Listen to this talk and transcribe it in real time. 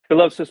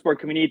Beloved SwissBorg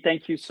community,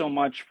 thank you so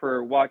much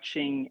for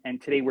watching.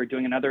 And today we're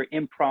doing another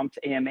impromptu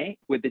AMA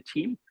with the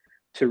team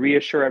to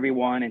reassure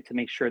everyone and to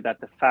make sure that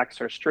the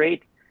facts are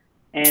straight.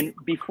 And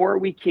before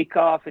we kick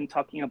off and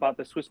talking about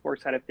the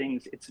SwissBorg side of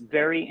things, it's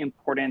very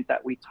important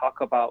that we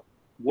talk about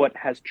what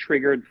has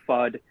triggered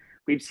FUD.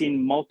 We've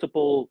seen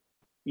multiple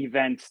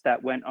events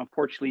that went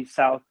unfortunately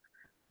south.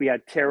 We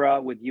had Terra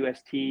with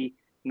UST,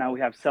 now we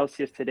have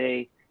Celsius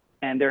today.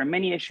 And there are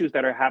many issues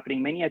that are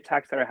happening, many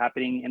attacks that are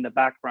happening in the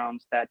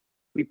backgrounds that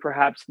we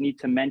perhaps need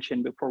to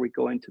mention before we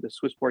go into the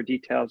SwissBorg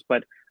details.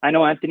 But I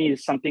know, Anthony,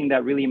 is something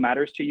that really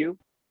matters to you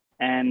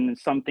and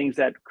some things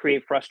that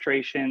create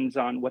frustrations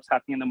on what's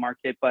happening in the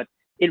market. But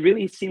it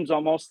really seems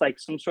almost like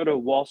some sort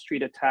of Wall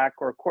Street attack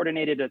or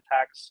coordinated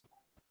attacks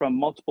from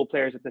multiple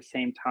players at the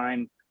same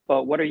time.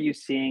 But what are you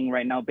seeing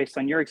right now based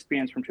on your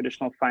experience from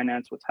traditional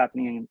finance, what's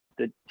happening in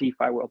the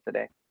DeFi world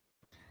today?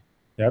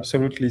 Yeah,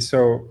 absolutely.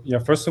 So yeah,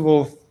 first of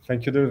all,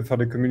 thank you for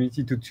the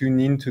community to tune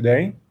in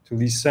today, to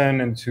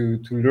listen and to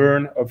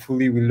learn.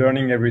 Hopefully we're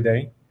learning every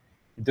day.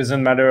 It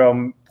doesn't matter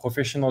how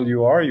professional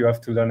you are, you have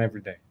to learn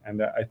every day.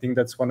 And I think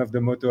that's one of the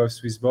motto of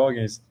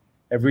SwissBorg is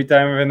every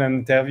time I have an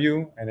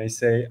interview and I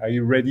say, are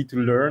you ready to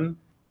learn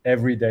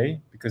every day?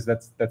 Because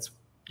that's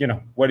you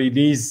know what it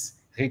is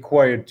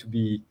required to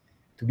be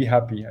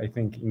happy, I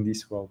think, in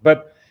this world.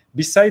 But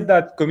beside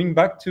that, coming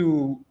back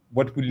to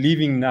what we're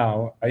living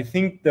now, I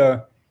think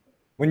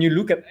when you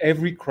look at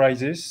every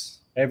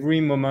crisis,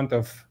 every moment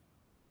of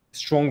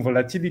strong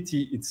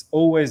volatility, it's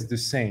always the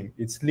same.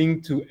 It's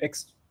linked to,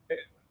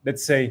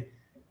 let's say,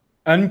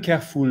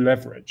 uncareful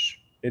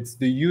leverage. It's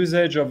the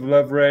usage of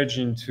leverage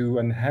into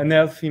an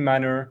unhealthy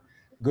manner,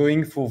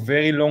 going for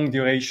very long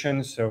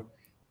duration. So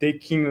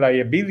taking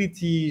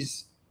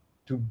liabilities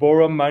to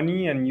borrow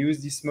money and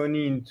use this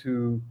money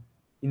into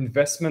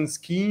investment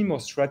scheme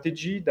or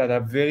strategy that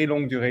have very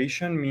long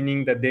duration,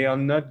 meaning that they are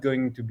not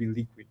going to be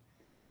liquid.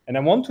 And I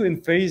want to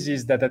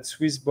emphasize that at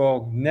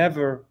SwissBorg,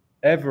 never,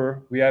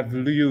 ever we have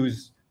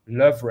used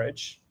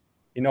leverage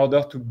in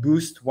order to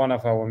boost one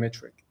of our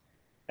metrics.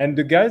 And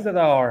the guys that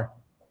are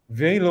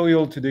very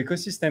loyal to the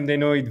ecosystem, they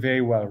know it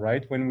very well,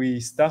 right? When we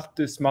start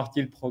the Smart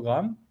Yield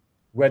program,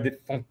 we had a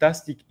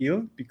fantastic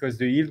yield because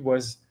the yield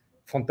was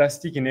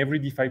fantastic in every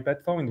DeFi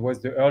platform. It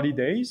was the early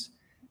days.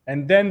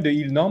 And then the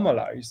yield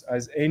normalized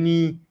as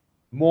any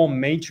more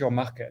major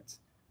market.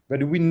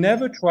 But we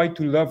never tried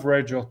to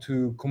leverage or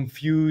to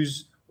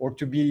confuse or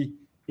to be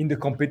in the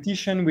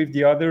competition with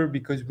the other,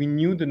 because we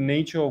knew the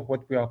nature of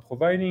what we are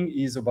providing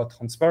is about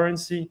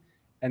transparency.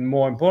 And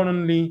more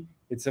importantly,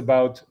 it's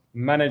about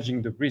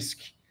managing the risk,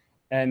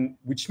 and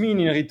which means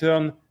in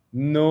return,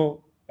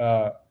 no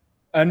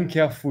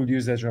uncareful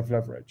usage of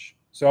leverage.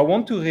 So I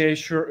want to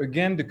reassure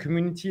again the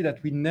community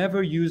that we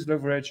never use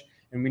leverage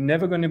and we're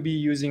never going to be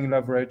using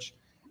leverage.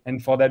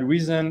 And for that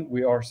reason,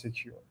 we are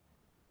secure.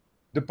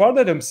 The part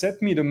that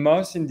upset me the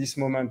most in this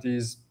moment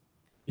is,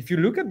 if you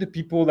look at the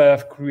people that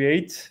have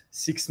created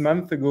 6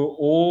 months ago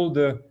all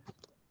the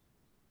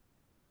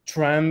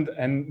trend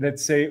and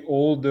let's say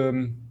all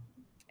the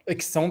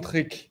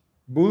eccentric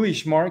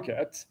bullish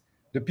market,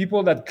 the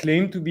people that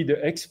claim to be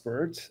the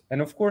expert, and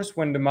of course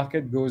when the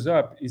market goes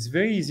up, it's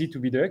very easy to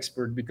be the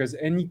expert because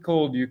any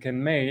call you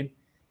can make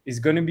is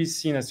going to be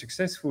seen as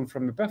successful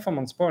from a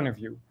performance point of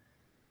view.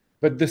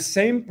 But the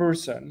same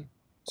person,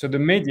 so the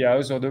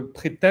medias or the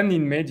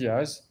pretending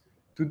medias,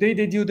 today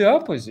they do the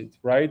opposite,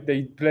 right?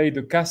 They play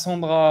the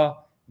Cassandra,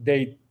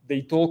 they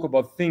talk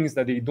about things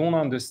that they don't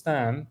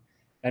understand.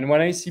 And when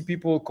I see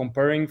people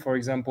comparing, for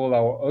example,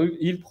 our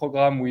yield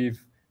program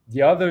with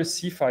the other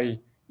CeFi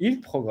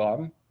yield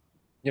program,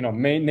 you know,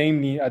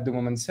 namely at the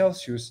moment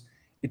Celsius,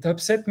 it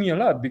upset me a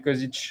lot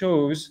because it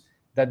shows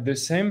that the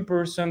same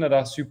person that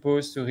are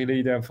supposed to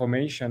relay the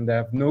information, they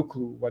have no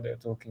clue what they're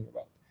talking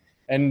about.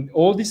 And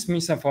all this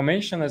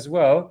misinformation as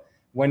well,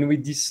 when we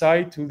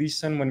decide to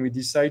listen, when we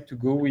decide to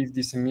go with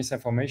this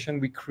misinformation,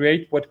 we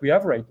create what we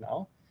have right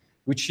now,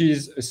 which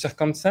is a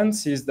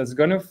circumstances that's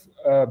going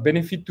to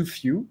benefit to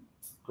few,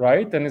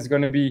 right? And it's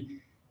going to be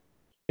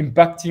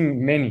impacting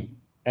many.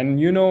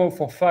 And you know,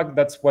 for a fact,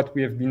 that's what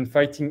we have been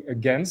fighting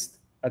against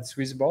at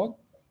SwissBorg.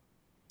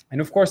 And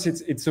of course,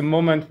 it's a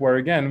moment where,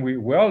 again,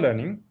 we're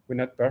learning. We're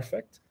not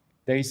perfect.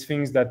 There is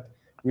things that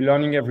we're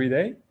learning every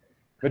day,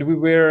 but we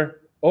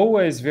were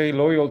always very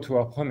loyal to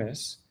our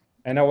promise.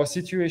 And our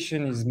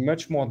situation is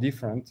much more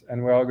different.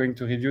 And we are going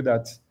to review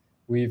that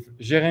with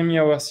Jeremy,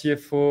 our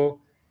CFO,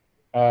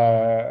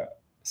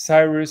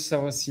 Cyrus,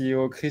 our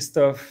CEO,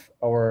 Christophe,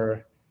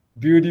 our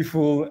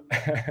beautiful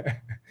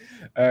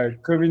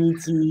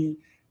community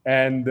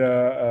and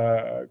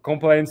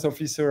compliance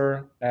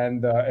officer,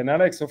 and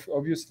Alex,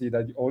 obviously,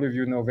 that all of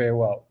you know very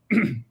well.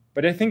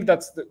 But I think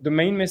that's the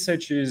main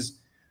message is,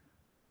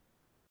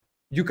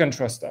 you can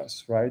trust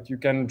us, right? You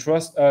can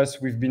trust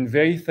us. We've been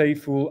very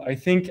faithful. I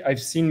think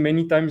I've seen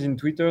many times in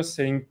Twitter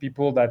saying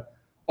people that,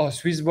 oh,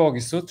 SwissBorg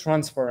is so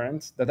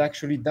transparent that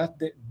actually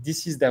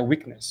this is their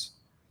weakness.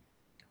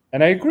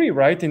 And I agree,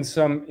 right? In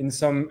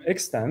some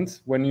extent,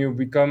 when you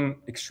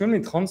become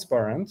extremely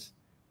transparent,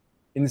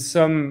 in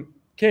some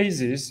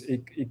cases,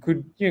 it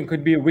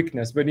could be a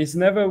weakness, but it's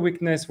never a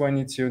weakness when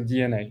it's your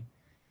DNA.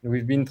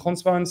 We've been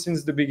transparent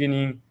since the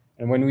beginning,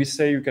 and when we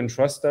say you can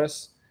trust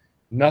us,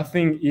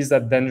 nothing is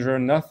at danger,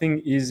 nothing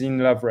is in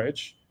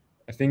leverage.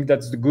 I think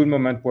that's the good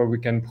moment where we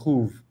can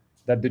prove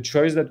that the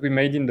choice that we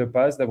made in the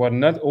past that were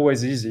not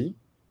always easy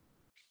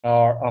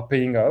are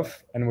paying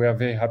off, and we are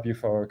very happy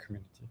for our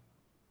community.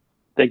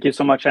 Thank you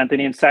so much,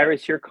 Anthony. And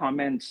Cyrus, your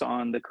comments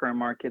on the current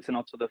markets and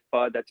also the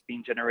FUD that's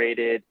being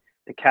generated,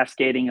 the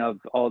cascading of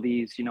all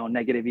these,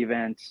 negative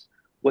events.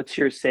 What's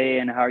your say,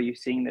 and how are you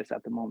seeing this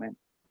at the moment?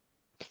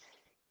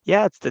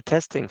 Yeah, it's the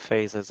testing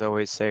phase, as I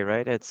always say,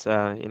 right? It's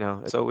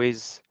it's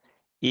always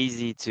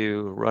easy to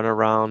run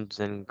around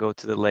and go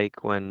to the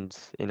lake when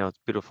it's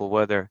beautiful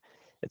weather.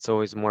 It's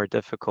always more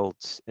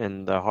difficult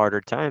in the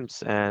harder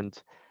times, and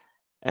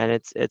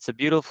it's a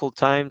beautiful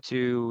time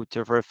to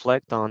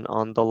reflect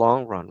on the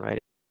long run,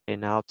 right?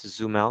 And how to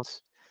zoom out.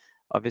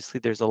 Obviously,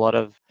 there's a lot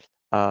of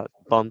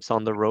bumps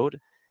on the road,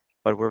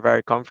 but we're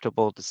very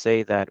comfortable to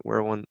say that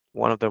we're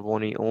one of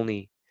the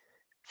only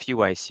few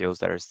ICOs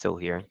that are still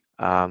here.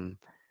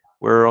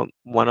 We're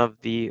one of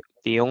the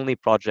only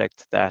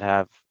projects that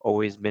have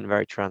always been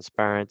very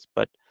transparent,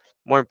 but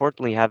more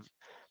importantly, have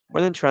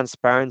more than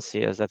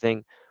transparency, as I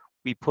think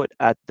we put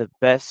at the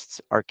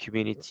best our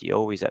community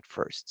always at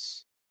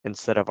first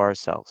instead of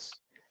ourselves.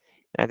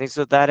 And I think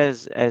so that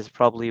is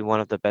probably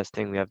one of the best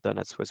things we have done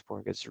at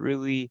SwissBorg is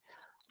really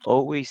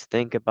always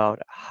think about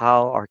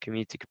how our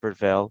community could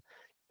prevail,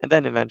 and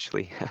then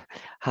eventually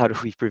how do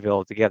we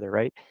prevail together,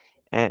 right?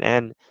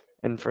 And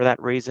for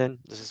that reason,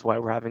 this is why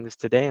we're having this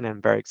today, and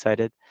I'm very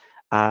excited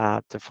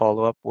to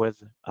follow up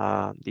with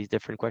these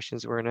different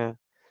questions we're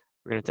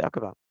gonna talk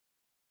about.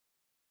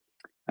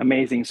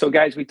 Amazing. So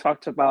guys, we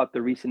talked about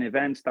the recent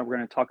events. Now we're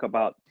going to talk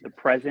about the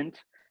present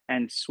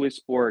and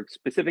SwissBorg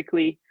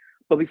specifically.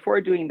 But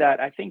before doing that,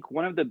 I think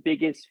one of the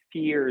biggest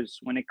fears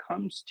when it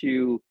comes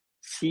to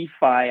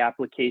CeFi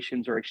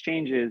applications or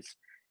exchanges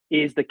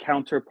is the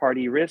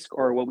counterparty risk,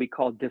 or what we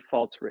call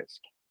default risk.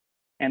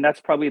 And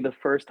that's probably the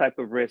first type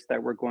of risk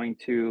that we're going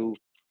to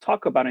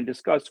talk about and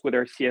discuss with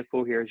our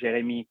CFO here,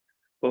 Jeremy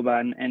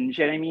Baumann. And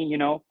Jeremy,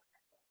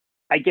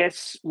 I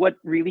guess what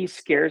really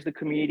scares the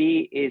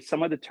community is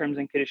some of the terms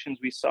and conditions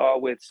we saw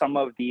with some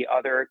of the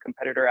other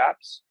competitor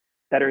apps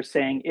that are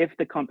saying if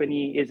the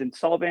company is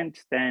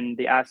insolvent, then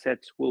the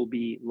assets will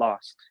be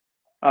lost.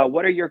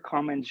 What are your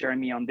comments,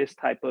 Jeremy, on this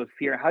type of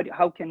fear?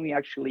 How can we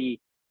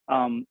actually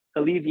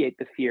alleviate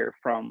the fear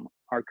from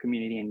our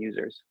community and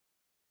users?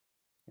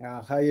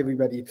 Yeah, hi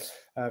everybody.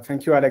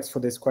 Thank you, Alex, for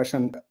this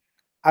question.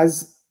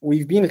 As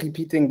we've been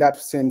repeating that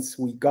since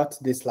we got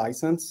this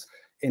license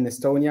in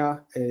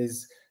Estonia,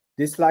 is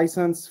this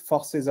license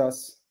forces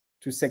us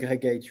to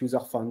segregate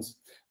user funds.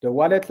 The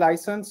wallet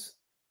license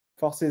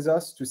forces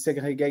us to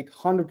segregate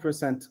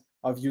 100%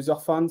 of user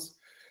funds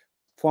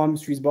from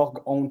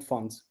SwissBorg-owned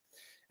funds.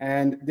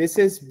 And this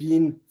has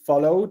been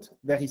followed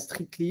very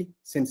strictly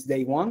since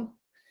day one.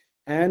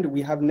 And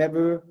we have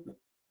never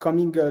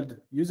commingled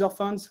user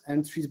funds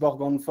and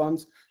SwissBorg-owned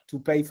funds to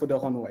pay for the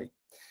runway.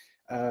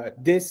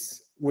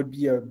 This would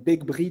be a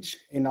big breach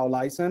in our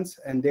license,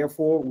 and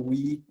therefore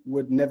we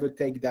would never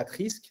take that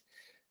risk,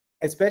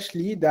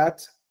 especially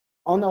that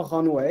on our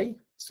runway.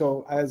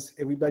 So as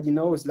everybody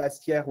knows,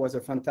 last year was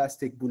a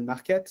fantastic bull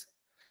market.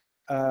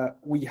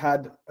 We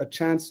had a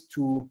chance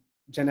to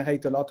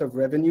generate a lot of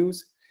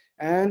revenues.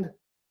 And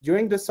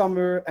during the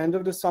summer, end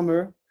of the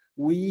summer,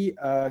 we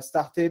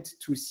started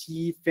to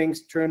see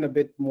things turn a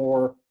bit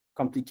more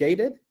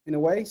complicated in a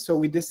way. So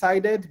we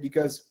decided,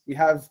 because we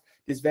have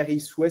this very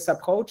Swiss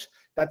approach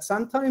that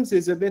sometimes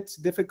is a bit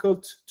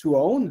difficult to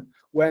own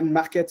when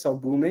markets are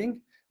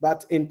booming,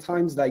 but in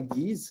times like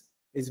these,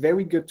 it's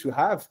very good to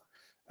have.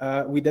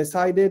 We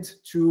decided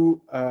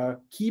to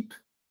keep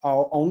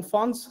our own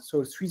funds,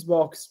 so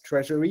SwissBorg's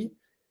treasury,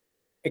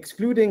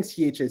 excluding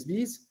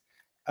CHSBs,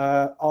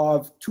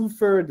 of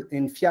 2/3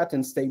 in fiat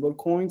and stable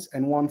coins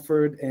and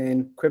 1/3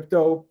 in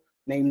crypto,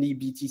 namely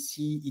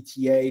BTC,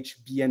 ETH,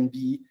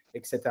 BNB,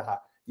 etc.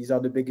 These are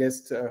the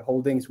biggest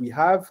holdings we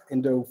have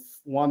in the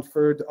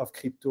 1/3 of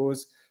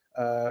cryptos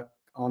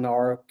on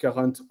our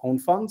current own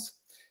funds.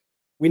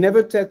 We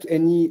never took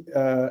any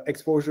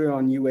exposure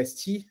on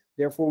UST,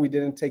 therefore we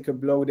didn't take a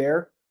blow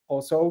there.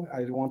 Also,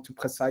 I want to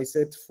precise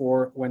it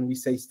for when we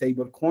say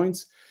stable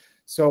coins.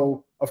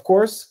 So, of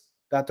course,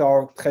 that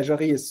our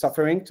treasury is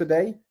suffering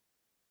today,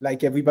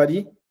 like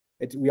everybody.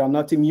 We are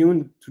not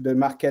immune to the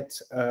market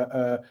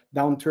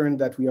downturn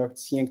that we are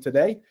seeing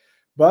today.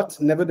 But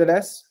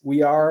nevertheless,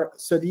 we are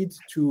solid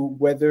to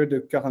weather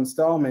the current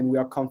storm, and we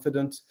are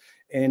confident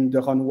in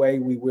the runway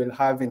we will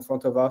have in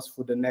front of us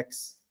for the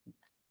next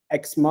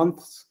X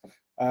months.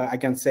 I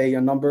can say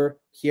a number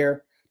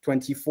here,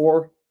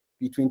 24,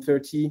 between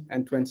 30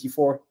 and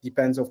 24,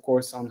 depends, of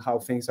course, on how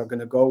things are going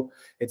to go.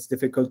 It's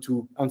difficult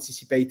to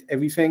anticipate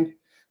everything,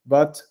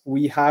 but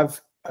we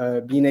have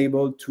been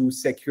able to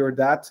secure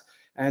that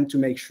and to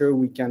make sure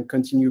we can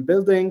continue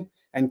building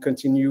and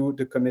continue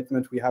the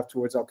commitment we have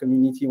towards our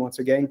community. Once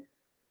again,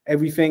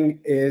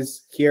 everything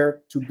is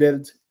here to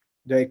build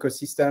the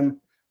ecosystem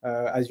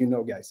as you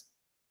know, guys.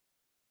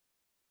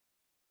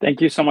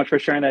 Thank you so much for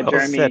sharing that, Well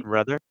Jeremy. said,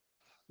 brother.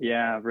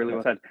 Yeah, really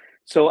well said.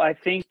 So I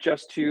think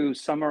just to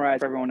summarize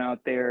for everyone out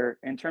there,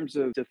 in terms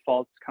of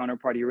default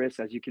counterparty risk,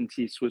 as you can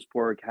see,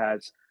 SwissBorg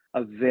has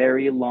a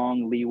very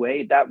long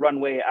leeway. That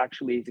runway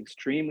actually is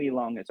extremely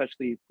long,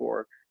 especially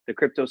for the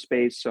crypto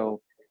space.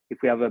 So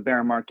if we have a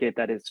bear market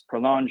that is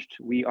prolonged,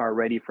 we are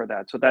ready for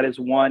that. So that is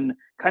one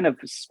kind of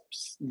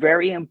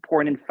very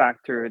important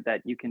factor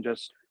that you can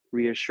just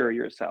reassure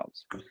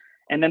yourselves.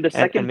 And then the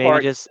second and maybe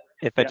part, just,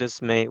 if I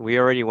just may, we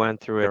already went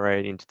through it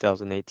already in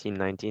 2018,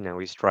 19, and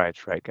we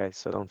striped, right, guys?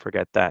 So don't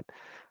forget that.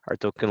 Our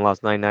token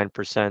lost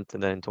 99%,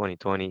 and then in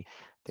 2020, I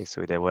think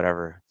so we did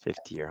whatever,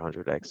 50 or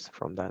 100x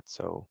from that.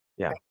 So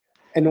yeah.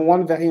 And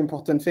one very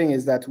important thing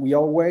is that we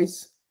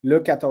always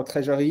look at our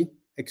treasury,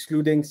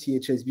 excluding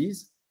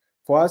CHSBs.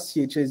 For us,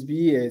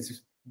 CHSB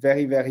is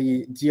very,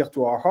 very dear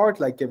to our heart,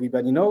 like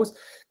everybody knows,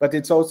 but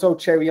it's also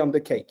cherry on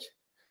the cake.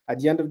 At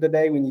the end of the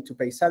day, we need to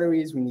pay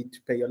salaries, we need to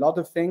pay a lot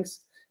of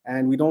things,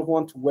 and we don't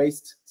want to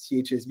waste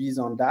CHSBs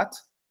on that.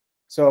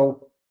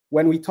 So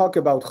when we talk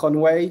about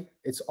runway,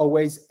 it's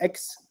always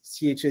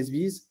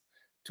ex-CHSBs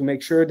to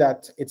make sure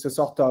that it's a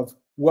sort of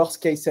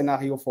worst-case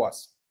scenario for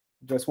us.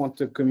 Just want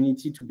the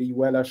community to be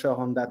well assured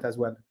on that as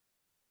well.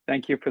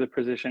 Thank you for the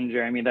precision,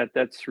 Jeremy.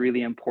 That's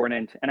really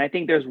important. And I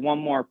think there's one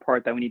more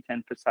part that we need to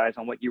emphasize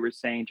on what you were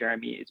saying,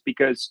 Jeremy, is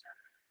because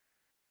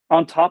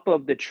on top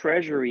of the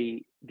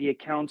treasury, the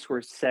accounts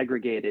were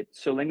segregated.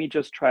 So let me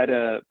just try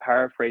to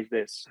paraphrase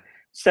this.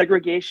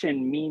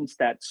 Segregation means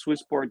that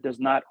SwissBorg does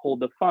not hold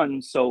the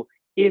funds. So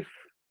if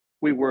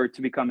we were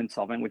to become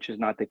insolvent, which is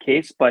not the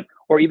case,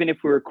 or even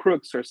if we were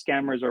crooks or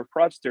scammers or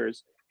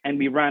fraudsters and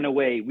we ran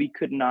away, we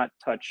could not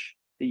touch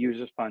the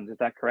user's funds. Is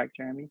that correct,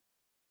 Jeremy?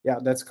 Yeah,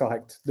 that's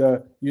correct.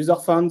 The user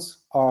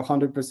funds are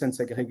 100%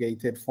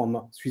 segregated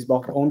from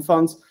SwissBorg own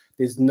funds.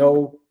 There's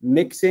no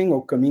mixing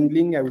or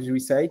commingling, as we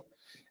say.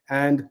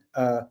 And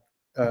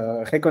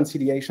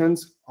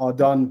reconciliations are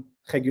done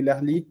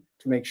regularly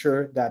to make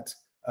sure that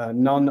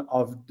none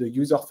of the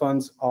user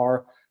funds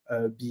are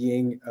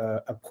being,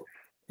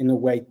 in a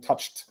way,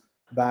 touched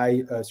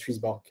by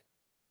SwissBorg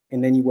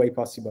in any way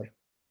possible.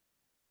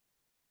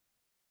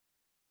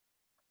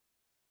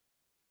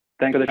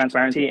 Thanks for the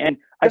transparency. And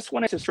I just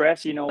wanted to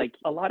stress, like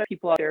a lot of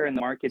people out there in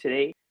the market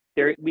today,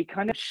 we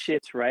kind of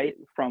shift, right,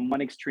 from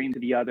one extreme to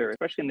the other,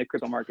 especially in the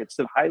crypto market. It's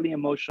a highly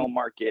emotional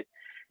market.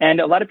 And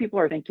a lot of people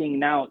are thinking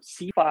now,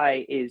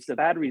 CeFi is a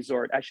bad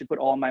resort. I should put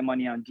all my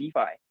money on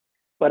DeFi.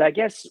 But I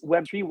guess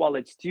Web3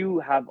 wallets do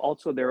have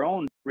also their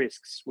own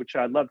risks, which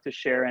I'd love to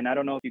share. And I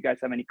don't know if you guys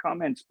have any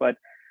comments, but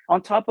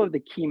on top of the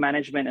key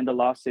management and the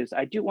losses,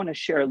 I do want to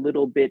share a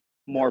little bit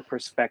more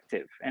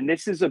perspective. And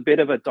this is a bit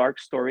of a dark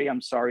story.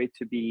 I'm sorry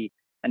to be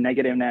a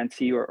negative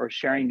Nancy or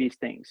sharing these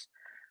things.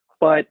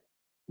 But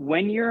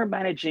when you're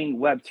managing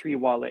Web3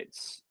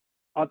 wallets,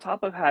 on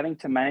top of having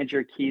to manage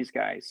your keys,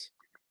 guys,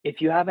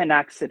 if you have an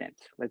accident,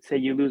 let's say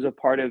you lose a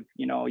part of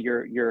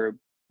your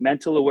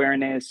mental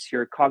awareness,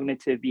 your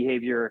cognitive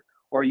behavior,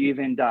 or you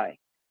even die,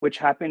 which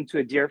happened to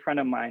a dear friend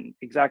of mine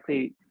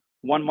exactly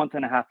 1.5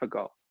 months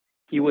ago.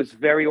 He was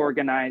very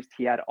organized.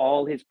 He had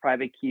all his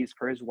private keys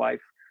for his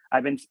wife.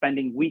 I've been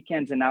spending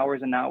weekends and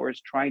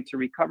hours trying to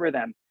recover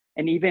them.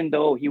 And even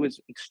though he was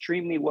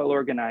extremely well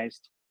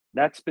organized,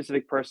 that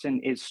specific person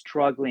is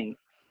struggling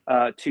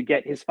to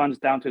get his funds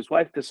down to his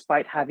wife,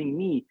 despite having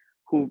me,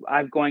 who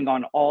I'm going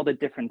on all the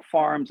different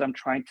farms. I'm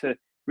trying to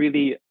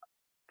really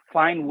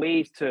find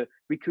ways to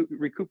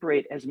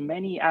recuperate as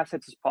many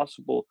assets as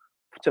possible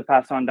to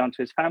pass on down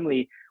to his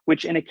family,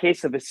 which in a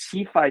case of a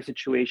CeFi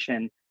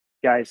situation,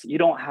 guys, you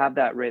don't have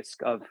that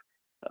risk of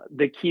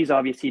the keys.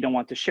 Obviously, you don't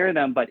want to share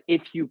them, but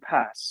if you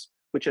pass,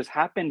 which has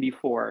happened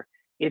before,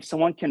 if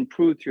someone can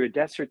prove through a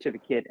death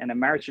certificate and a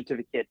marriage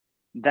certificate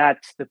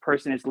that the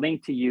person is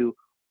linked to you,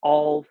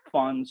 all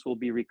funds will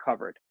be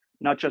recovered.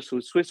 Not just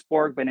with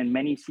SwissBorg, but in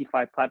many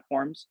CeFi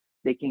platforms,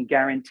 they can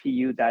guarantee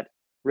you that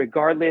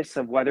regardless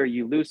of whether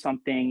you lose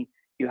something,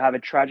 you have a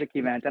tragic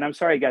event. And I'm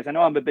sorry, guys, I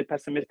know I'm a bit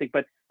pessimistic,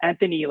 but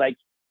Anthony,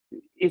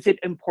 is it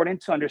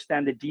important to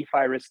understand the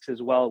DeFi risks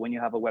as well when you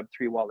have a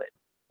Web3 wallet?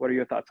 What are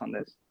your thoughts on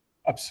this?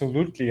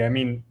 Absolutely. I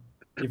mean,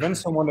 even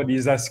someone that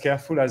is as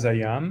careful as I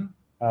am,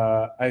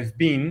 I've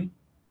been,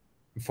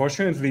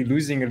 unfortunately,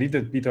 losing a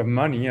little bit of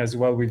money as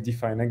well with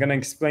DeFi. And I'm going to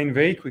explain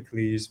very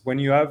quickly is when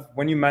you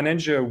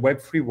manage a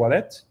Web3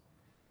 wallet,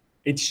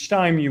 each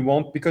time you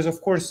want, because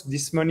of course,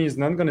 this money is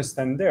not going to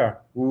stand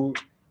there.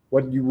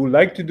 What you would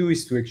like to do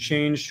is to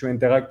exchange, to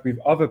interact with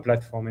other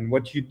platforms. And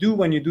what you do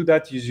when you do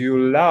that is you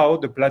allow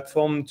the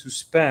platform to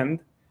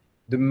spend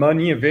the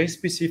money, a very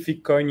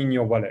specific coin in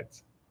your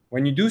wallet.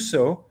 When you do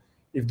so,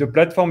 if the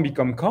platform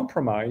becomes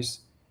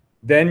compromised,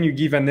 then you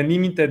give an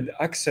unlimited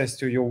access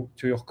to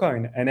your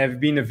coin. And I've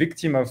been a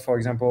victim of, for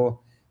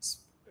example,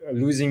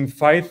 losing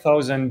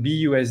 5,000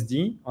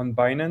 BUSD on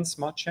Binance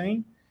Smart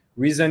Chain.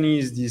 Reason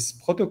is this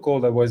protocol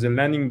that was a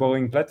lending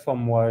borrowing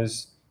platform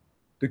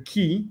the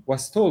key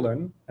was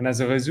stolen. And as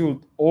a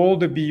result, all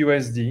the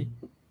BUSD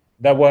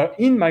that were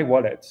in my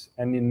wallet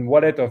and in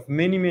wallet of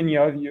many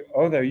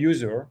other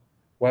users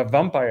were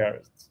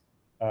vampires,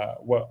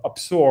 were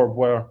absorbed,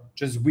 were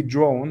just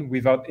withdrawn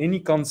without any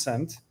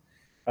consent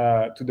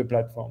to the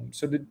platform.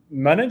 So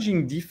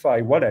managing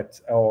DeFi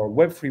wallet or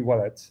Web3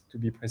 wallet, to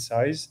be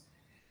precise,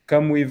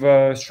 come with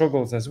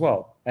struggles as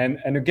well.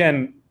 And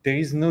again, there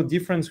is no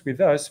difference with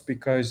us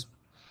because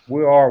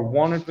we are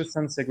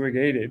 100%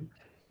 segregated.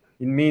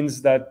 It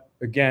means that,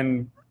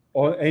 again,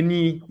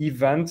 any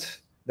event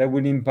that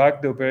will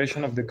impact the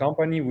operation of the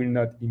company will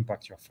not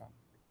impact your fund.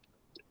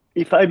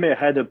 If I may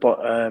add a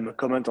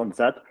comment on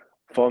that,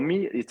 for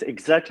me, it's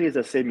exactly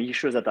the same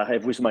issue that I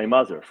have with my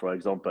mother, for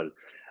example.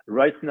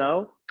 Right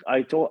now,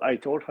 I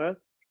told her,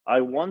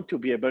 I want to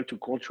be able to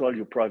control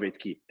your private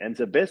key. And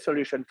the best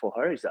solution for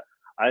her is that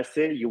I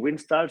say you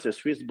install the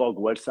SwissBorg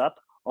Wealth app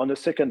on a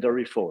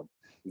secondary phone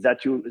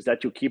that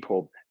you keep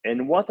home.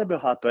 And whatever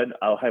happens,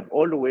 I'll have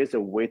always a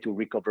way to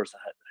recover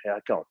her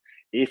account.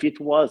 If it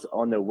was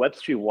on a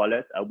Web3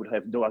 wallet, I would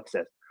have no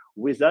access.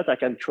 With that, I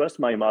can trust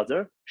my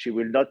mother. She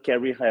will not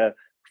carry her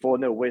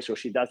phone away so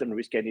she doesn't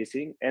risk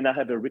anything. And I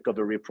have a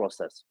recovery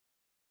process.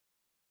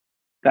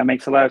 That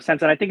makes a lot of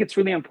sense. And I think it's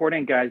really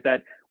important, guys,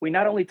 that we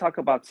not only talk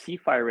about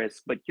CeFi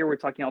risks, but here we're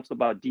talking also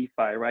about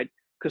DeFi, right?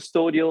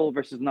 Custodial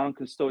versus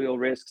non-custodial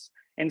risks.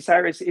 And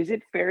Cyrus, is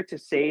it fair to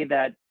say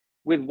that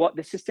with what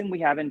the system we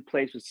have in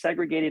place with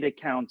segregated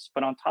accounts,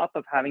 but on top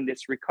of having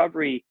this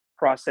recovery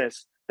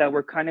process, that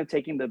we're kind of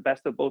taking the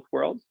best of both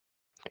worlds?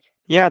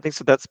 Yeah, I think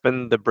so. That's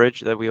been the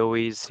bridge that we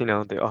always,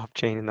 the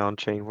off-chain and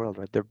on-chain world,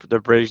 right? The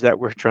bridge that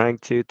we're trying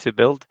to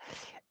build.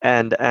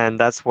 And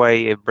that's why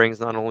it brings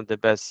not only the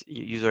best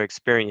user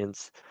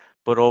experience,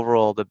 but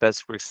overall the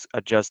best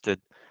risk-adjusted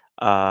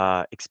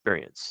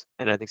experience.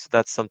 And I think so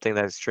that's something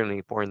that's extremely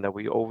important that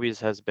we always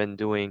has been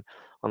doing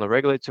on the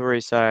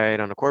regulatory side,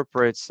 on the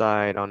corporate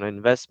side, on the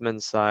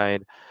investment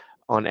side,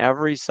 on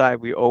every side.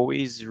 We're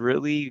always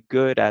really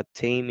good at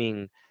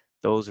taming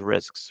those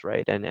risks,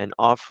 right? And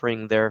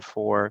offering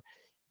therefore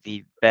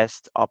the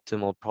best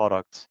optimal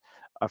product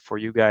for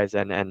you guys,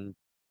 and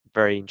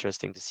very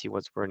interesting to see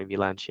what's going to be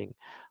launching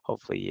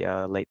hopefully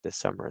late this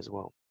summer as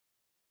well.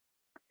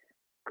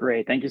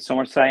 Great, thank you so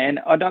much, Sai. And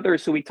another,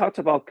 so we talked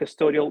about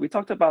custodial, we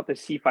talked about the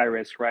CeFi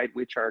risk, right,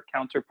 which are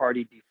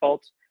counterparty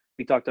defaults.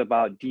 We talked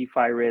about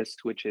DeFi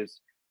risks, which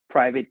is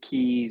private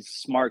keys,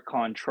 smart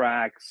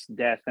contracts,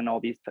 death, and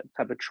all these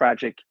type of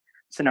tragic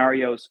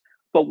scenarios.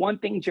 But one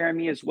thing,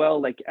 Jeremy, as well,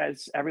 like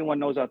as everyone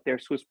knows out there,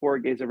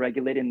 SwissBorg is a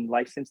regulated and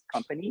licensed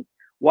company.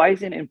 Why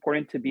is it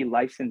important to be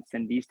licensed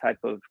in these type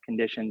of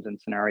conditions and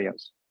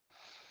scenarios?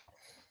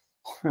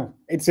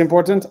 It's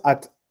important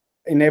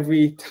in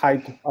every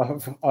type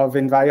of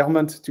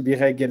environment to be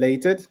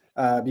regulated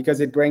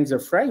because it brings a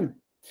frame.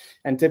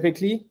 And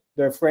typically,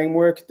 the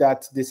framework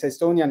that this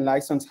Estonian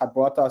license had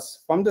brought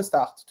us from the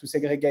start to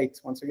segregate,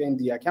 once again,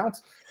 the account,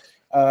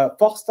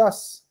 forced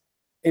us,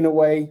 in a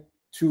way,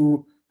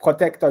 to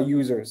protect our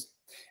users.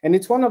 And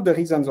it's one of the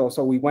reasons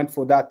also we went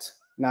for that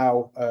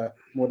now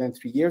more than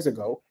 3 years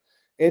ago.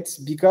 It's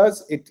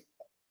because it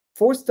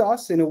forced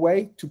us, in a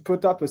way, to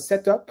put up a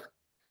setup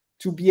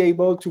to be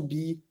able to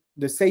be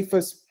the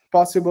safest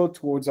possible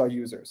towards our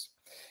users.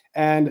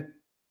 And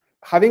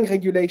having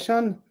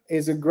regulation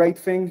is a great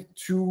thing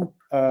to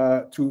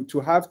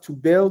have to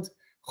build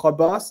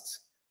robust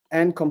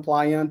and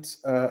compliant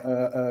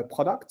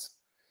products.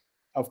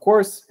 Of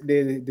course,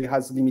 there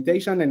has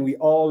limitation, and we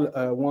all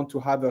want to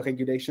have a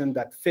regulation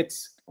that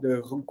fits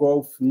the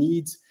growth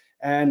needs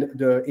and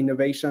the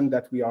innovation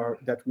that we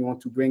want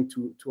to bring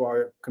to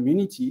our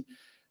community.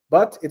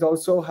 But it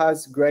also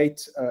has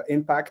great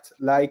impact,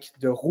 like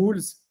the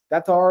rules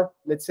that are,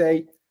 let's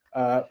say,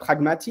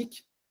 pragmatic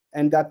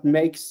and that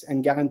makes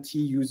and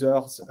guarantee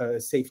users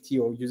safety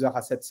or user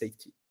asset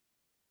safety.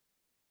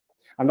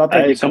 I'm not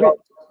talking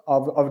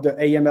of the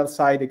AML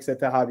side,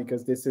 etc.,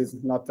 because this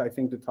is not, I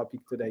think, the topic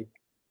today.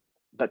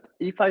 But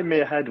if I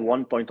may add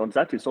one point on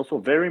that, it's also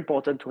very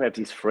important to have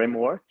this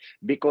framework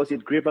because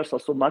it gives us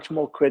also much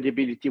more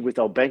credibility with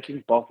our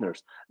banking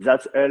partners.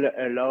 That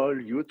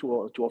allows you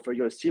to offer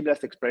you a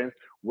seamless experience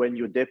when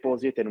you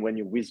deposit and when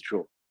you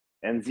withdraw.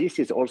 And this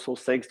is also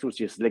thanks to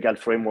this legal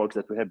framework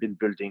that we have been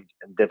building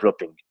and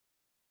developing.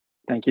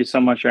 Thank you so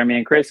much, Jeremy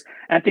and Chris.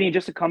 Anthony,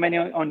 just a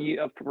comment on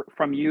you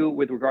from you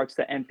with regards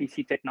to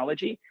MPC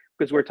technology,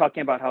 because we're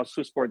talking about how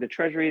SwissBorg, the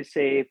treasury is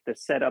safe, the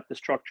setup, the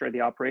structure,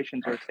 the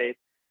operations are safe.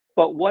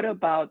 But what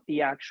about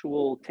the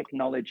actual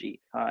technology?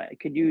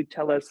 Could you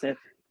tell us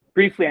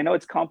briefly? I know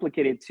it's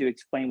complicated to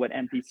explain what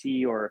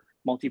MPC or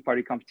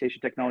multi-party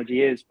computation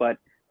technology is, but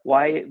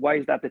why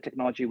is that the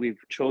technology we've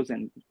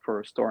chosen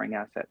for storing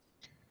assets?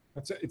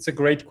 It's a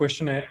great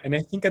question, and I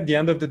think at the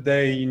end of the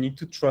day, you need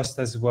to trust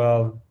as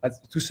well,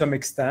 to some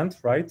extent,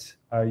 right?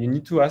 You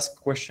need to ask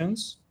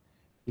questions.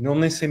 You don't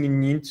necessarily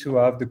need to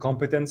have the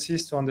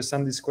competencies to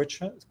understand these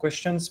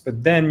questions,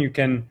 but then you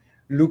can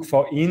look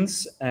for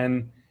hints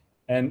and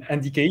an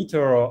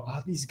indicator of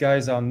how these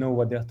guys know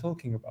what they're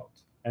talking about.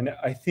 And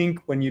I think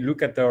when you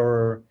look at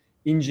our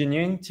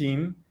engineering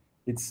team,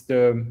 it's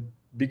the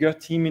bigger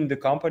team in the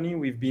company.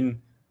 We've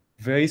been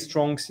very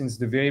strong since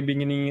the very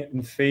beginning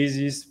in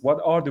phases. What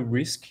are the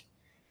risks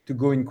to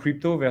go in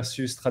crypto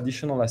versus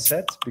traditional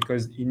assets?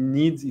 Because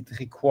it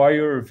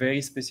requires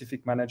very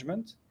specific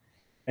management.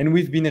 And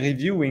we've been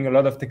reviewing a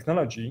lot of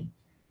technology,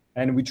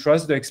 and we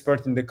trust the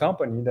expert in the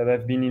company that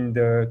have been in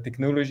the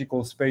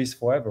technological space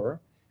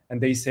forever. And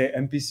they say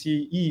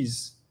MPC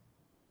is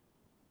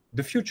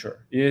the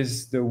future,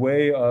 is the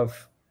way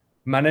of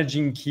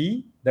managing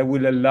key that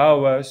will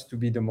allow us to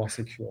be the more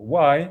secure.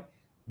 Why?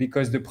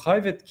 Because the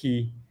private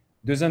key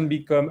doesn't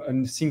become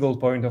a single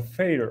point of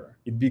failure.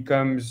 It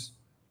becomes,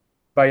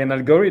 by an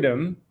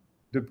algorithm,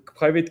 the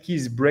private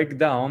keys break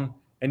down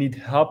and it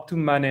helps to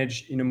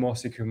manage in a more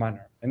secure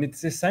manner. And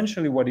it's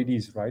essentially what it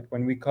is, right?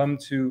 When we come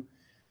to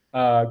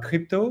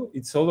crypto,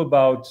 it's all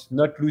about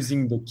not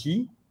losing the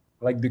key,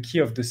 like the key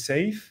of the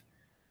safe,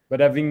 but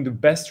having the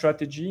best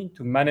strategy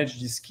to manage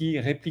this key,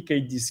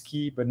 replicate this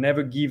key, but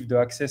never give the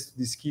access to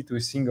this key to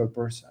a single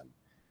person.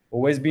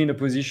 Always be in a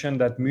position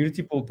that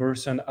multiple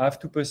persons have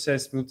to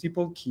possess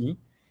multiple keys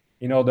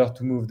in order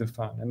to move the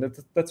fund. And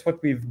that's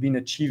what we've been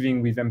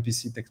achieving with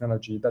MPC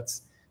technology.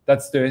 That's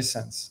the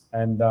essence.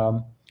 And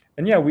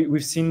yeah,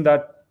 we've seen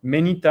that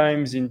many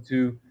times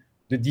into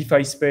the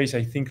DeFi space.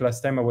 I think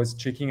last time I was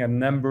checking at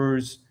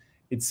numbers,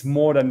 it's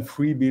more than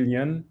 3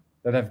 billion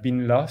that have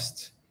been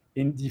lost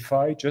in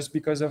DeFi just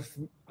because of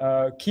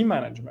key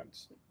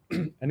management.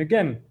 And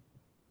again,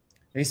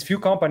 there's few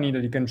companies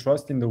that you can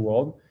trust in the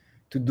world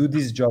to do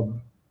this job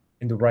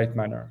in the right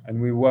manner,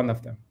 and we're one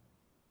of them.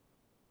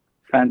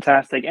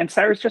 Fantastic. And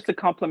Cyrus, just to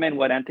complement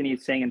what Anthony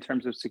is saying in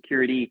terms of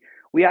security,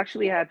 we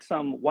actually had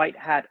some white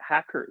hat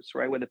hackers,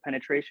 right, with a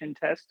penetration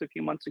test a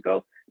few months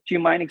ago. Do you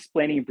mind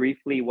explaining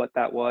briefly what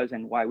that was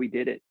and why we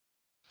did it?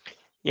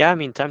 Yeah, I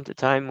mean, time to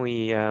time,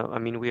 we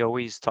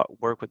always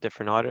work with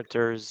different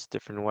auditors,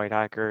 different white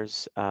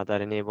hackers that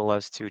enable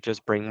us to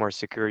just bring more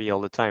security all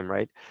the time,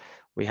 right?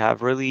 We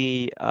have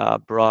really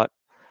brought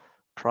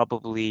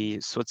probably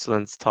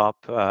Switzerland's top,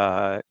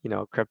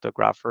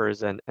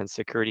 cryptographers and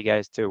security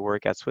guys to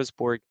work at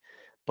SwissBorg,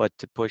 but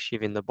to push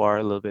even the bar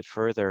a little bit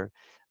further,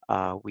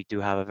 we do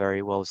have a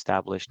very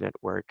well-established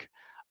network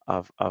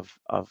of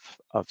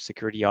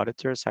security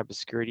auditors,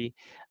 cybersecurity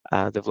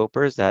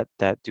developers that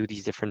do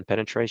these different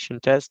penetration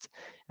tests.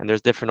 And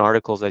there's different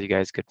articles that you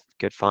guys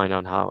could find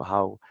on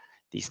how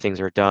these things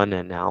are done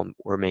and how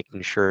we're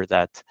making sure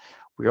that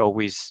we're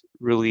always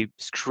really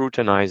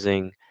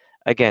scrutinizing,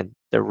 again,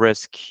 the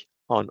risk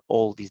on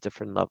all these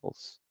different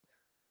levels.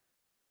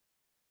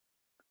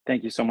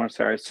 Thank you so much,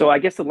 Cyrus. So I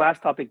guess the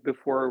last topic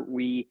before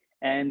we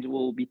end,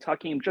 we'll be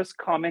talking just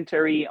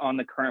commentary on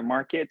the current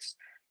markets.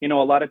 You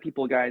know, a lot of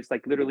people, guys,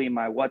 like literally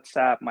my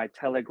WhatsApp, my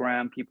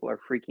Telegram, people are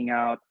freaking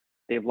out.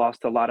 They've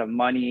lost a lot of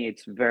money.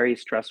 It's very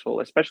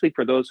stressful, especially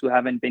for those who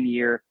haven't been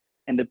here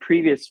in the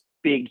previous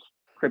big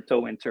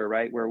crypto winter,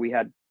 right? Where we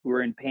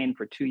were in pain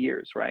for 2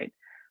 years, right?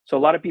 So a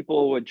lot of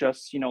people would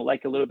just,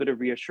 like a little bit of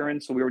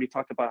reassurance. So we already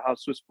talked about how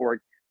SwissBorg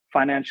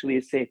financially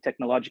is safe,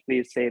 technologically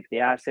is safe, the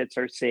assets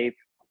are safe,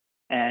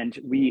 and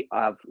we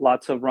have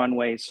lots of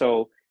runway.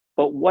 So,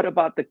 but what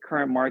about the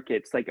current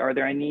markets? Like, are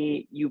there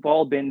any, you've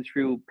all been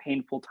through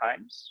painful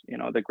times,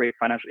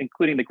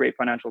 including the great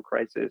financial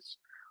crisis.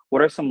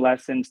 What are some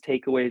lessons,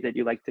 takeaways that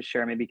you like to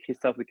share? Maybe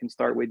Christophe, we can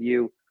start with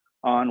you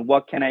on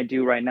what can I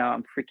do right now?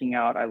 I'm freaking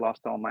out. I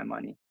lost all my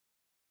money.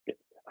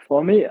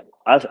 For me,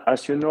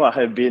 as you know, I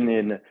have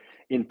been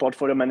in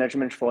portfolio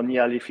management for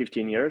nearly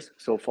 15 years.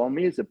 So for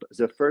me,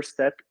 the first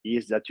step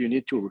is that you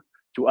need to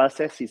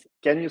assess is,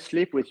 can you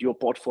sleep with your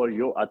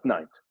portfolio at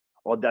night?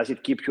 Or does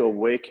it keep you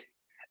awake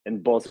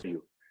and bother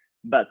you?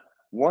 But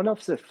one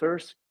of the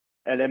first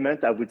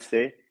elements I would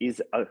say is,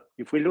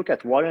 if we look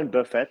at Warren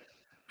Buffett,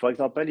 for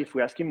example, if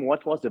we ask him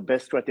what was the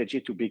best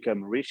strategy to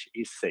become rich,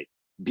 he say,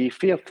 be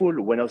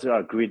fearful when others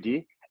are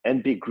greedy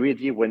and be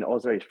greedy when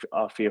others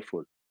are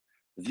fearful.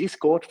 This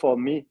quote for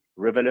me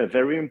reveals a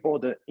very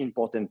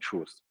important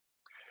truth.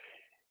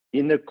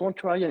 In a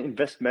contrarian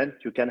investment,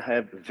 you can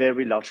have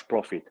very large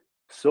profit.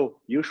 So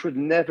you should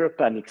never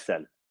panic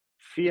sell.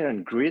 Fear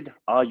and greed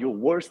are your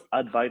worst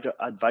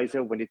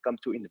advisor when it comes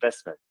to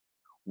investment.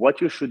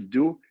 What you should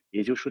do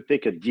is you should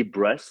take a deep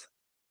breath,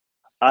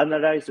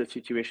 analyze the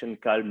situation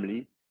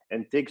calmly,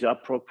 and take the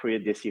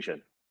appropriate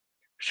decision.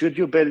 Should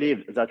you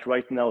believe that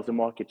right now the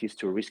market is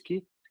too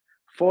risky,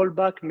 fall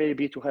back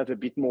maybe to have a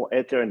bit more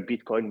Ether and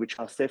Bitcoin, which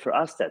are safer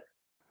assets.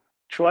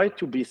 Try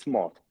to be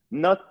smart,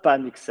 not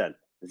panic sell.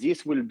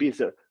 This will be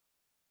the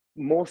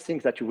most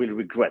things that you will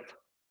regret.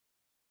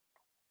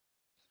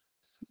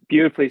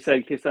 Beautifully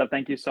said, Christophe.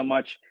 Thank you so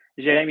much.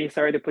 Jeremy,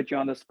 sorry to put you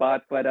on the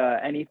spot, but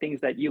any things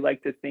that you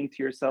like to think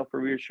to yourself or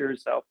reassure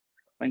yourself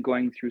when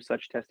going through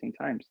such testing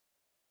times?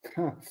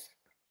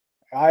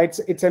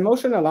 It's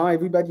emotional. Huh?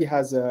 Everybody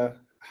has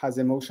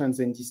emotions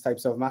in these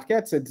types of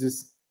markets. It's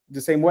just the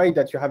same way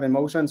that you have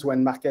emotions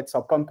when markets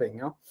are pumping.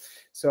 Huh?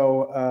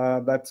 So,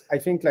 but I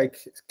think like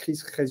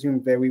Chris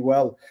resumed very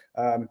well.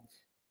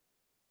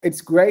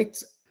 It's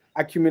great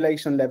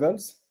accumulation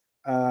levels.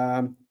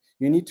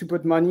 You need to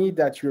put money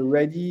that you're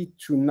ready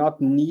to not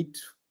need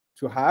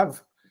to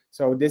have.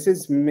 So this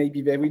is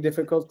maybe very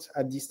difficult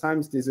at these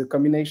times. There's a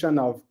combination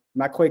of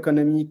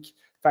macroeconomic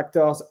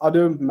factors.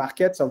 Other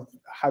markets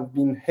have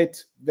been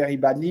hit very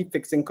badly,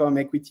 fixed income,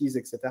 equities,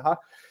 etc.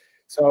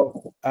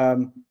 So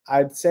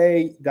I'd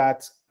say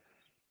that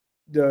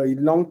the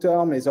long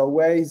term is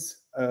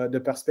always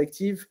the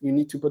perspective. You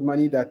need to put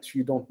money that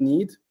you don't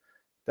need,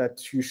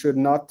 that you should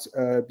not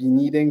be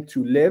needing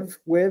to live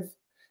with,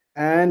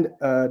 and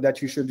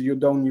that you should do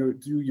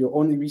your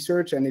own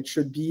research, and it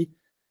should be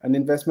an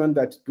investment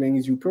that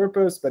brings you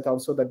purpose, but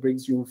also that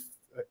brings you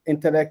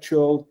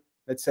intellectual,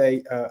 let's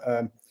say,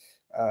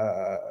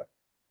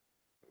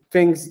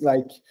 things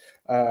like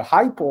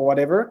hype or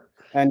whatever.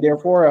 And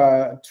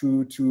therefore,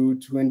 to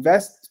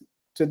invest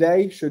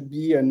today should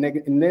be an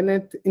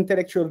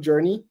intellectual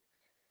journey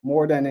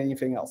more than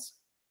anything else.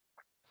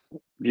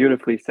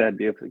 Beautifully said.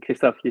 Beautifully.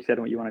 Christophe, you said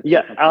what you wanted to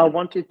Yeah, say. I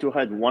wanted to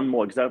add one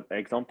more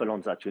example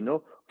on that.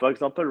 For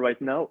example, right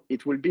now,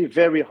 it will be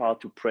very hard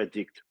to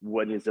predict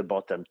when is the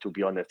bottom, to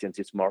be honest, in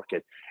this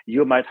market.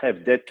 You might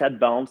have dead cat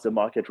bounce, the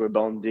market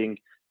rebounding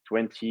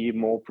 20%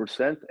 more,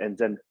 and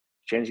then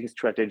changing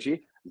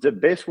strategy. The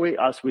best way,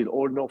 as we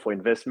all know, for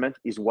investment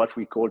is what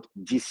we call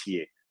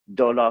DCA,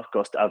 dollar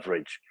cost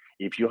average.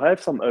 If you have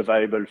some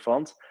available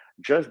funds,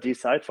 just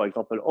decide, for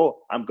example, oh,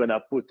 I'm going to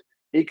put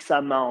X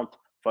amount,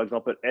 for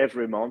example,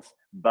 every month,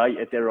 buy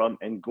Ethereum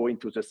and go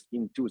into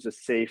the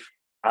safe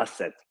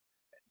asset.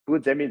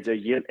 Put them in the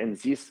yield, and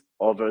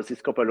over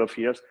this couple of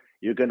years,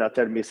 you're gonna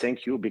tell me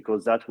thank you,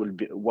 because that will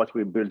be what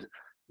we build.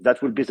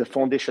 That will be the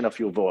foundation of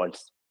your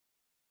vaults.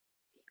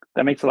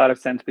 That makes a lot of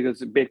sense,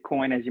 because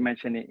Bitcoin, as you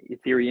mentioned,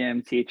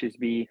 Ethereum,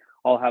 CHSB,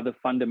 all have the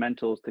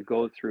fundamentals to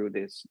go through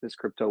this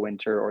crypto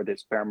winter or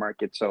this bear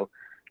market. So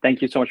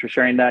thank you so much for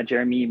sharing that.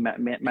 Jeremy,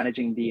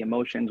 managing the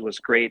emotions was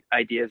great.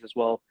 Ideas as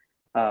well,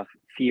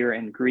 fear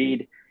and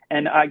greed.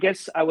 And I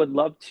guess I would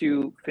love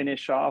to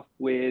finish off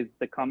with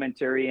the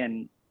commentary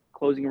and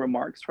closing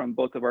remarks from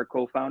both of our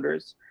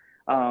co-founders.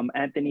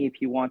 Anthony,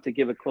 if you want to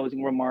give a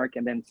closing remark,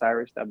 and then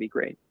Cyrus, that'd be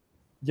great.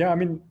 Yeah, I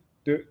mean,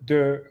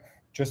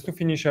 just to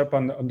finish up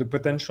on the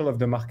potential of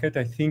the market,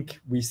 I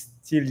think we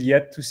still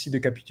yet to see the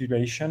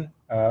capitulation.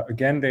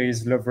 Again, there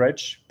is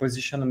leverage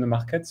position on the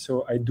market,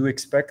 so I do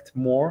expect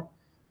more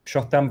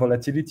short-term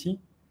volatility.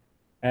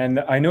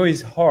 And I know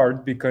it's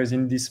hard, because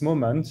in this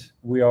moment,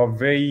 we are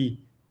very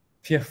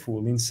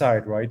fearful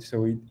inside, right?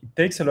 So it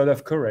takes a lot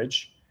of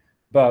courage,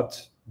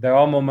 but there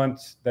are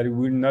moments that we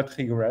will not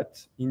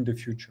regret in the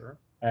future.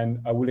 And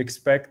I will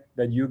expect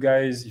that you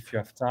guys, if you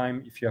have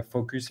time, if you have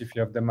focus, if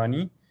you have the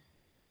money,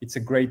 it's a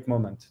great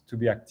moment to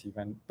be active.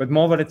 But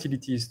more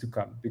volatility is to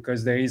come,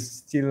 because there is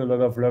still a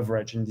lot of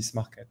leverage in this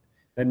market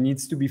that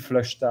needs to be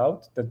flushed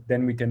out, that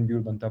then we can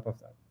build on top of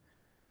that.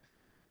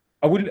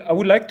 I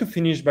would like to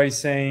finish by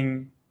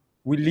saying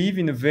we live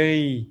in a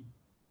very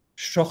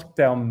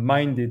short-term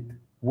minded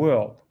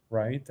world,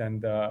 right?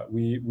 And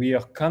we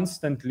are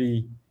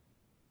constantly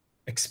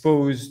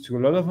exposed to a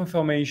lot of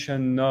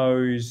information,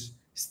 noise,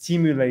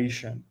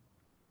 stimulation.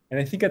 And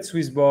I think at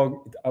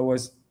SwissBorg,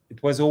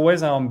 it was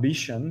always our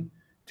ambition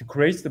to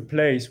create the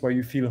place where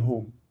you feel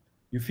home,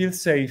 you feel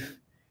safe,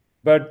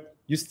 but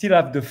you still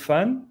have the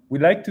fun. We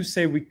like to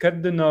say we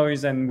cut the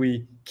noise and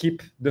we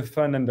keep the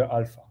fun and the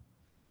alpha.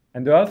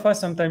 And the alpha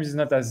sometimes is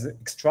not as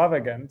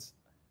extravagant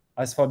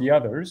as for the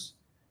others,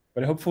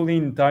 but hopefully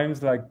in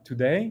times like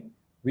today,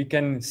 we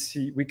can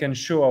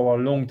show our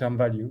long-term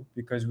value,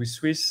 because we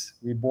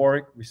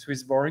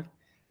SwissBorg,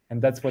 and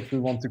that's what we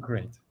want to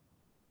create.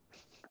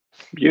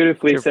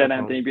 Beautifully said,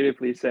 Anthony.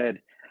 Beautifully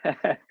said.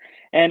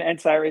 And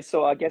Cyrus,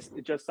 so I guess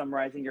just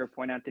summarizing your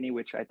point, Anthony,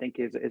 which I think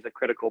is a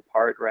critical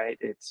part, right?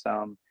 It's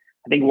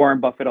I think Warren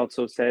Buffett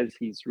also says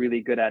he's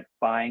really good at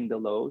buying the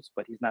lows,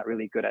 but he's not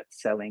really good at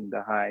selling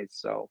the highs.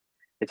 So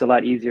it's a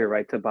lot easier,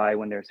 right, to buy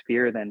when there's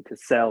fear than to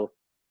sell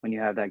when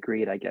you have that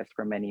greed, I guess,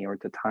 for many, or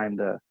to time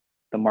the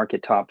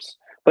market tops.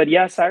 But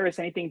yeah, Cyrus,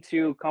 anything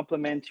to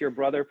compliment your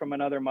brother from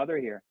another mother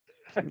here?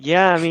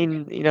 Yeah, I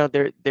mean,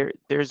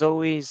 there's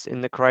always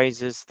in the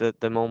crisis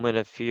the moment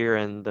of fear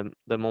and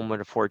the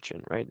moment of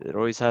fortune, right? It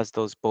always has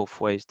those both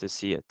ways to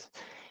see it.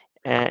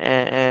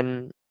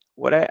 And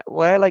what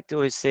I like to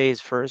always say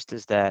is, first,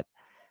 is that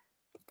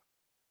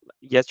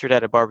yesterday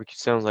at a barbecue,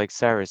 sounds like,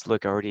 Cyrus,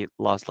 look, I already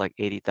lost like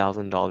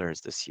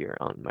 $80,000 this year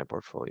on my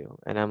portfolio.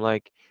 And I'm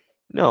like,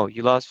 no,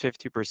 you lost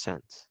 50%.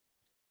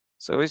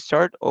 So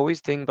always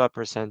think about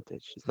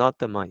percentage. It's not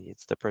the money,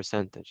 it's the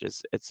percentage.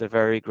 It's a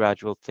very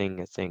gradual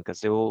thing, I think,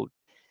 because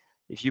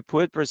if you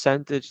put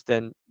percentage,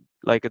 then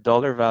like a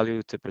dollar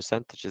value to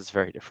percentage is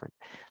very different.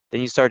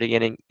 Then you start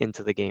getting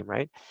into the game,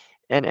 right?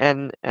 And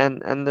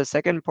the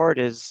second part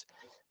is,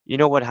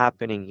 what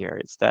happening here?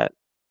 It's that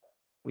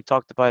we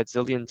talked about it a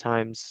zillion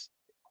times.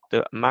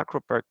 The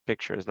macro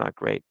picture is not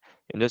great.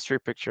 Industry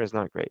picture is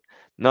not great.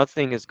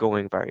 Nothing is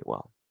going very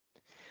well.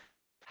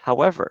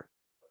 However,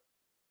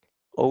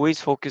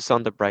 always focus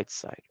on the bright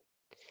side.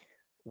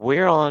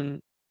 We're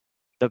on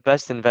the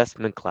best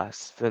investment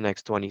class for the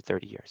next 20,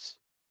 30 years,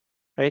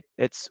 right?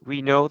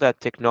 We know that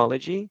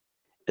technology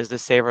is the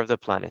saver of the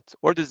planet,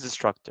 or the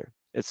destructor.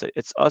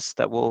 It's us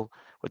that will,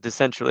 with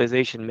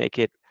decentralization, make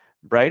it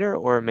brighter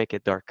or make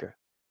it darker.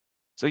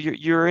 So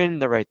you're in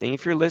the right thing.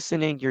 If you're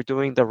listening, you're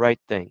doing the right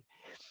thing.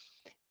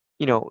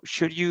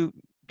 Should you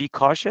be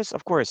cautious?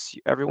 Of course,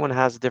 everyone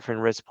has a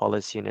different risk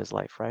policy in his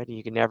life, right?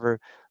 You can never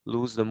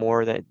lose the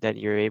more that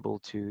you're able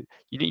to.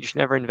 You should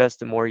never invest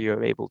the more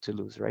you're able to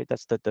lose, right?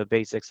 That's the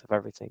basics of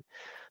everything.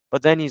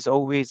 But then he's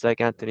always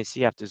like Anthony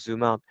C. You have to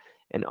zoom out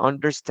and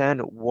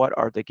understand what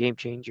are the game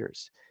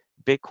changers.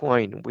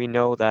 Bitcoin, we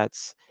know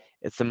it's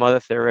the Mother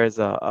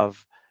Teresa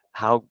of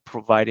how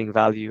providing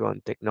value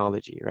on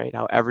technology, right?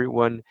 How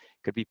everyone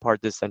could be part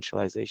of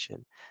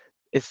decentralization.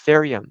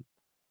 Ethereum,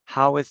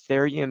 how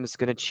Ethereum is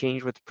going to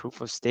change with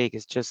proof of stake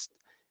is just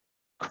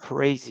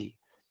crazy.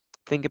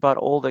 Think about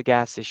all the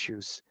gas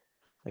issues,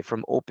 like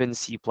from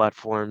OpenSea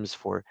platforms,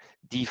 for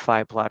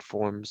DeFi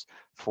platforms,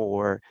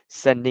 for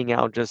sending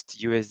out just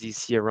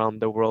USDC around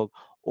the world,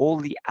 all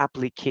the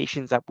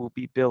applications that will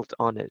be built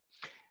on it.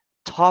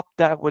 Top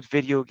that with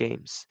video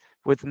games,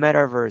 with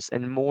metaverse,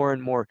 and more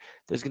and more.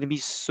 There's going to be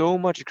so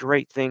much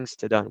great things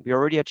to done. We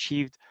already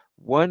achieved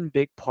one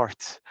big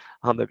part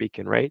on the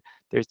beacon, right?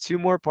 There's 2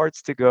 more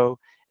parts to go,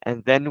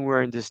 and then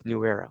we're in this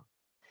new era.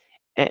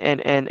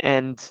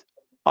 And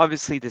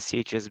obviously the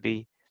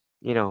CHSB,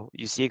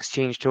 you see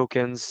exchange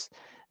tokens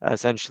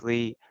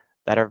essentially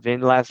that have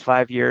been the last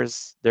 5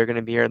 years, they're going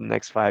to be here in the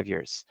next 5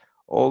 years.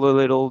 All the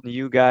little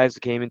new guys who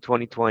came in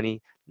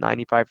 2020,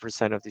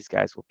 95% of these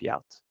guys will be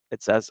out.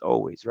 It's as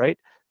always, right?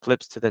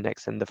 Flips to the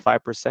next, and the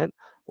 5%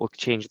 will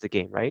change the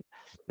game, right?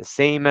 The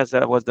same as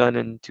that was done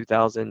in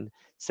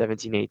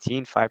 2017,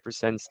 18,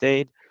 5%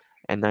 stayed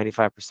and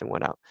 95%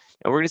 went out.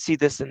 And we're going to see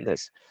this and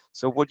this.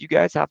 So what you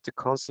guys have to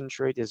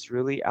concentrate is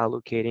really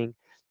allocating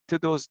to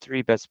those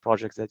 3 best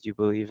projects that you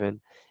believe in,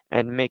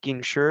 and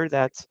making sure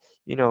that,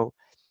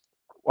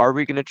 are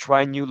we going to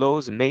try new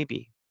lows?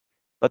 Maybe.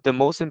 But the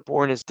most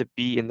important is to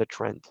be in the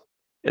trend.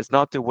 It's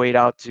not to wait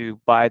out to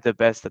buy the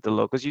best at the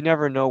low, because you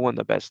never know when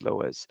the best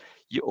low is.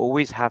 You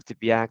always have to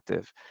be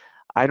active.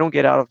 I don't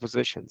get out of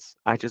positions.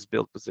 I just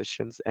build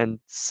positions. And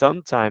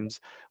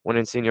sometimes when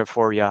it's in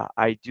euphoria,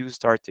 I do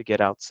start to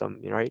get out some,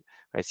 right?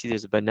 I see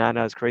there's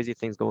bananas, crazy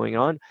things going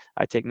on.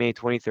 I take maybe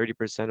 20,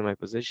 30% of my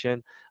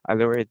position. I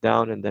lower it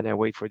down, and then I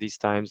wait for these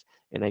times,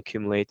 and I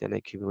accumulate and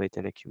accumulate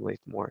and accumulate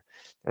more.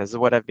 And this is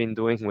what I've been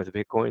doing with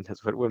Bitcoin.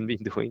 That's what we've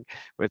been doing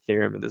with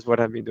Ethereum. And this is what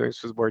I've been doing with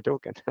SwissBorg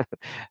token.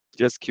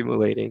 Just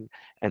accumulating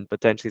and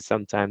potentially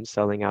sometimes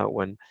selling out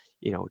when,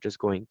 just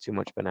going too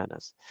much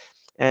bananas.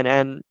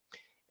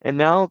 And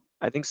now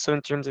I think so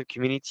in terms of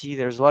community,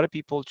 there's a lot of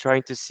people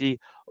trying to see,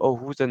 oh,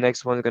 who's the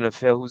next one going to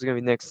fail? Who's going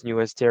to be next in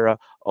US Terra?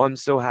 Oh, I'm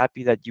so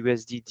happy that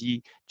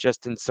USDD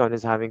Justin Sun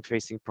is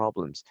facing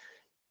problems.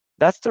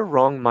 That's the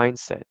wrong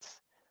mindset.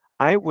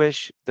 I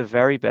wish the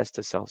very best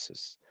to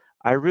Celsius.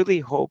 I really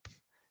hope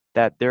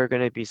that they're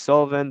going to be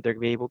solvent. They're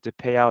going to be able to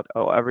pay out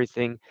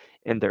everything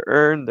in their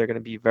earn. They're going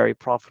to be very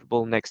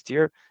profitable next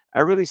year.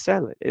 I really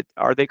sell it.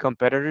 Are they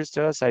competitors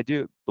to us? I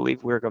do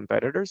believe we're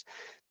competitors.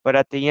 But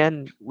at the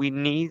end, we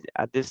need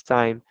at this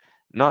time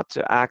not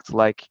to act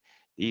like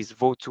these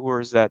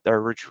voters that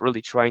are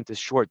really trying to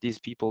short these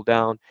people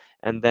down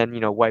and then,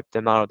 wipe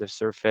them out of the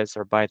surface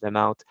or buy them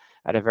out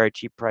at a very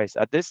cheap price.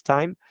 At this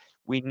time,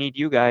 we need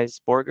you guys,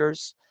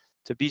 Borgers,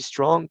 to be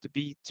strong, to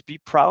be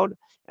proud,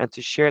 and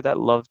to share that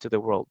love to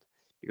the world.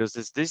 Because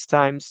it's these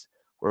times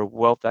where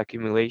wealth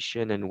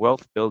accumulation and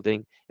wealth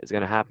building is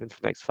going to happen for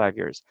the next 5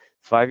 years.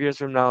 5 years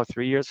from now,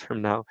 3 years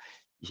from now,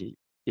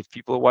 if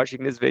people are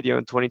watching this video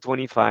in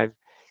 2025,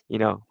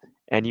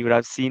 and you would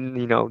have seen,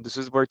 the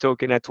SwissBorg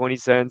token at 20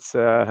 cents,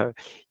 or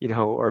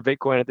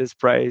Bitcoin at this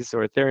price,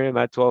 or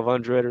Ethereum at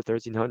 1,200 or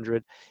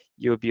 1,300,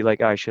 you would be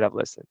like, oh, I should have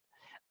listened.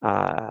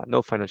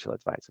 No financial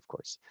advice, of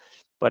course.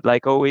 But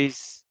like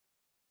always,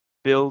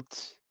 build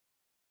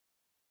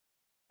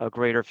a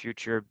greater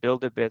future,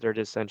 build a better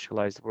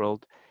decentralized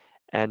world,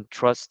 and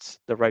trust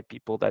the right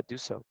people that do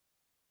so.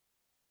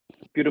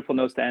 Beautiful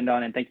notes to end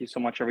on. And thank you so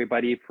much,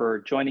 everybody, for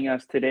joining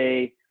us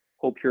today.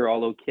 Hope you're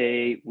all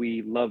okay.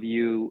 We love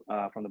you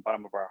from the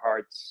bottom of our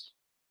hearts.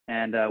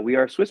 And we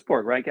are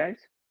SwissBorg, right, guys?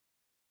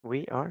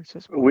 We are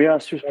SwissBorg. We are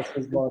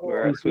SwissBorg.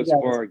 We're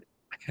SwissBorg.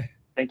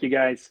 Thank you,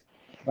 guys.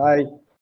 Bye.